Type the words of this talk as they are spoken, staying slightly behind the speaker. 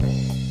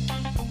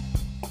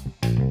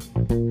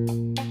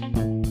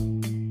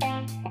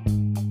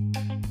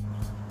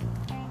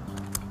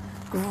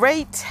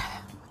great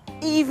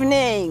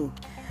evening,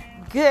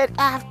 good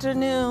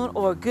afternoon,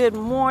 or good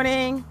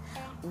morning,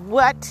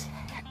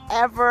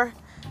 whatever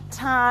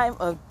time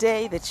of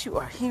day that you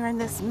are hearing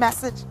this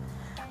message.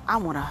 I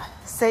want to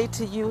say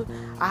to you,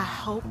 I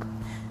hope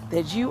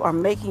that you are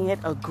making it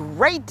a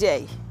great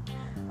day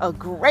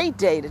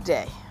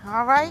today.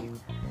 All right?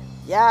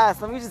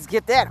 Yes, let me just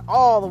get that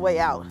all the way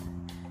out.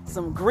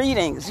 Some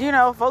greetings. You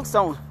know, folks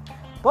don't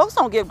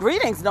give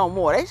greetings no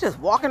more. They just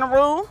walk in the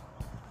room,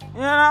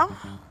 you know.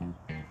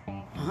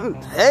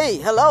 Hey,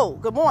 hello,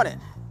 good morning.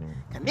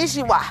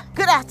 Konnichiwa,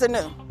 good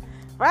afternoon,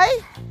 right?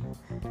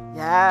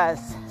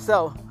 Yes.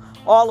 So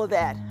all of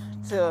that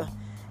to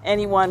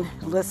anyone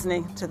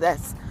listening to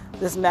this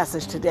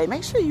message today.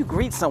 Make sure you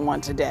greet someone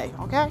today,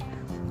 okay?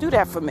 Do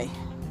that for me.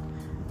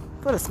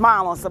 Put a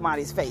smile on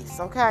somebody's face,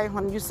 okay?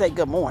 When you say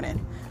good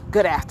morning,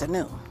 good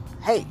afternoon.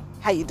 Hey,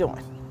 how you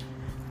doing?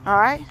 All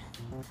right?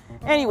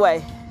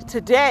 Anyway,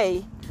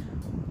 today,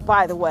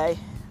 by the way,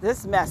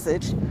 this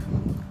message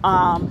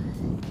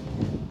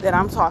that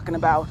I'm talking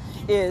about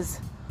is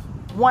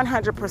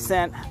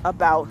 100%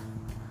 about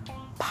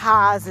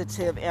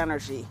positive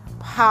energy,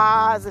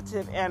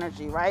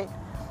 right?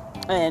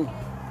 And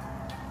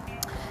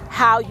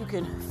how you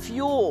can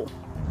fuel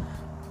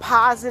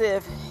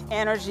positive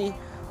energy,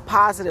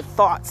 positive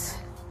thoughts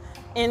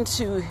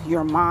into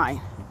your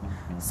mind.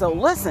 So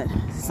listen,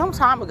 some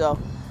time ago,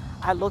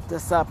 I looked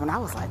this up and I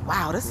was like,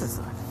 wow, this is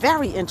a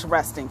very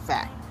interesting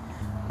fact,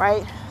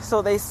 right?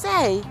 So they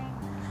say,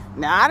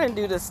 now I didn't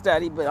do this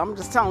study, but I'm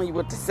just telling you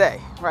what to say,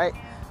 right?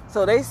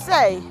 So they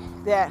say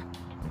that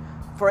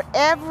for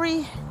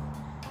every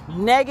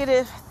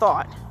negative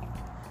thought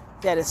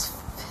that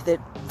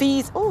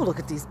feeds, oh, look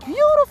at these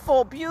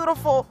beautiful,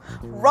 beautiful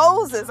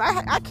roses.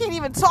 I can't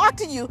even talk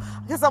to you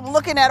because I'm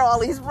looking at all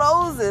these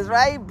roses,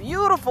 right?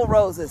 Beautiful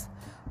roses.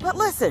 But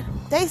listen,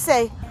 they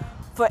say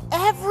for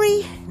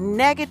every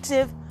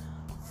negative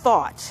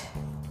thought,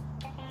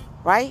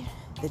 right,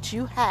 that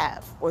you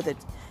have or that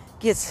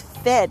gets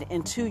fed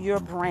into your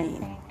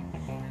brain,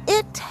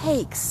 it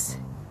takes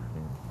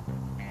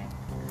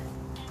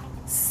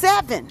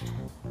 7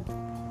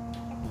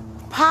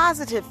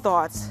 positive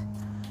thoughts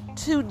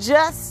to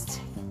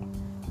just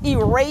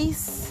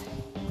erase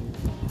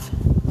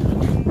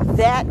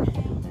that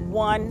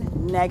one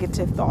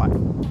negative thought,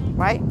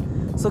 right?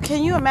 So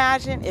can you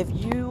imagine if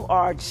you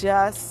are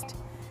just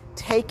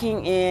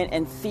taking in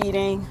and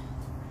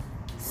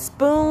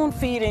spoon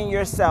feeding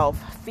yourself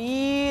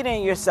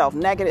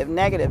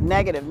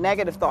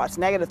negative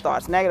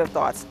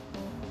thoughts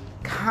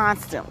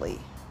constantly,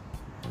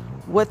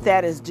 what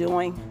that is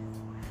doing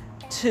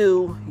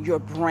to your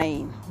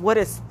brain, what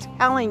it's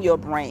telling your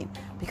brain,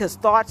 because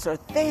thoughts are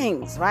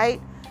things,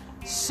 right?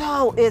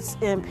 So it's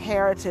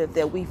imperative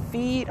that we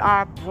feed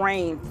our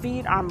brain,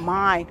 feed our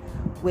mind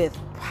with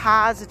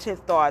positive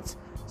thoughts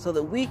so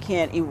that we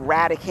can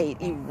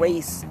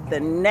erase the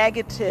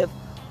negative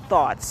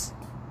thoughts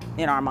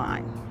in our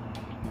mind,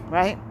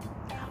 right?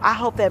 I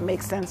hope that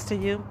makes sense to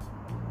you.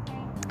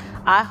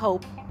 I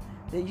hope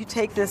that you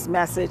take this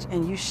message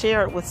and you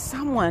share it with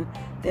someone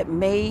that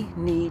may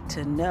need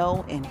to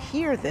know and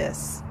hear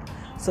this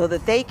so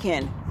that they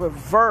can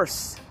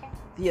reverse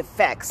the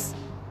effects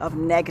of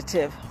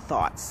negative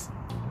thoughts.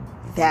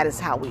 That is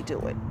how we do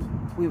it.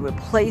 We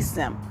replace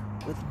them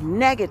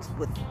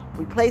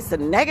replace the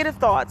negative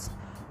thoughts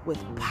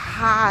with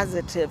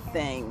positive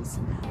things.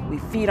 We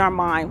feed our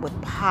mind with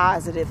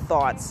positive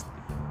thoughts,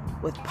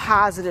 with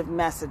positive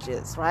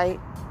messages, right?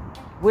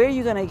 Where are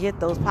you going to get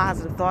those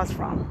positive thoughts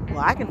from?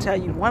 Well, I can tell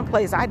you one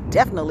place I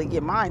definitely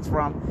get mine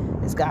from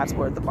is God's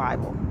Word, the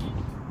Bible.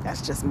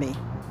 That's just me.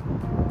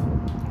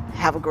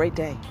 Have a great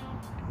day.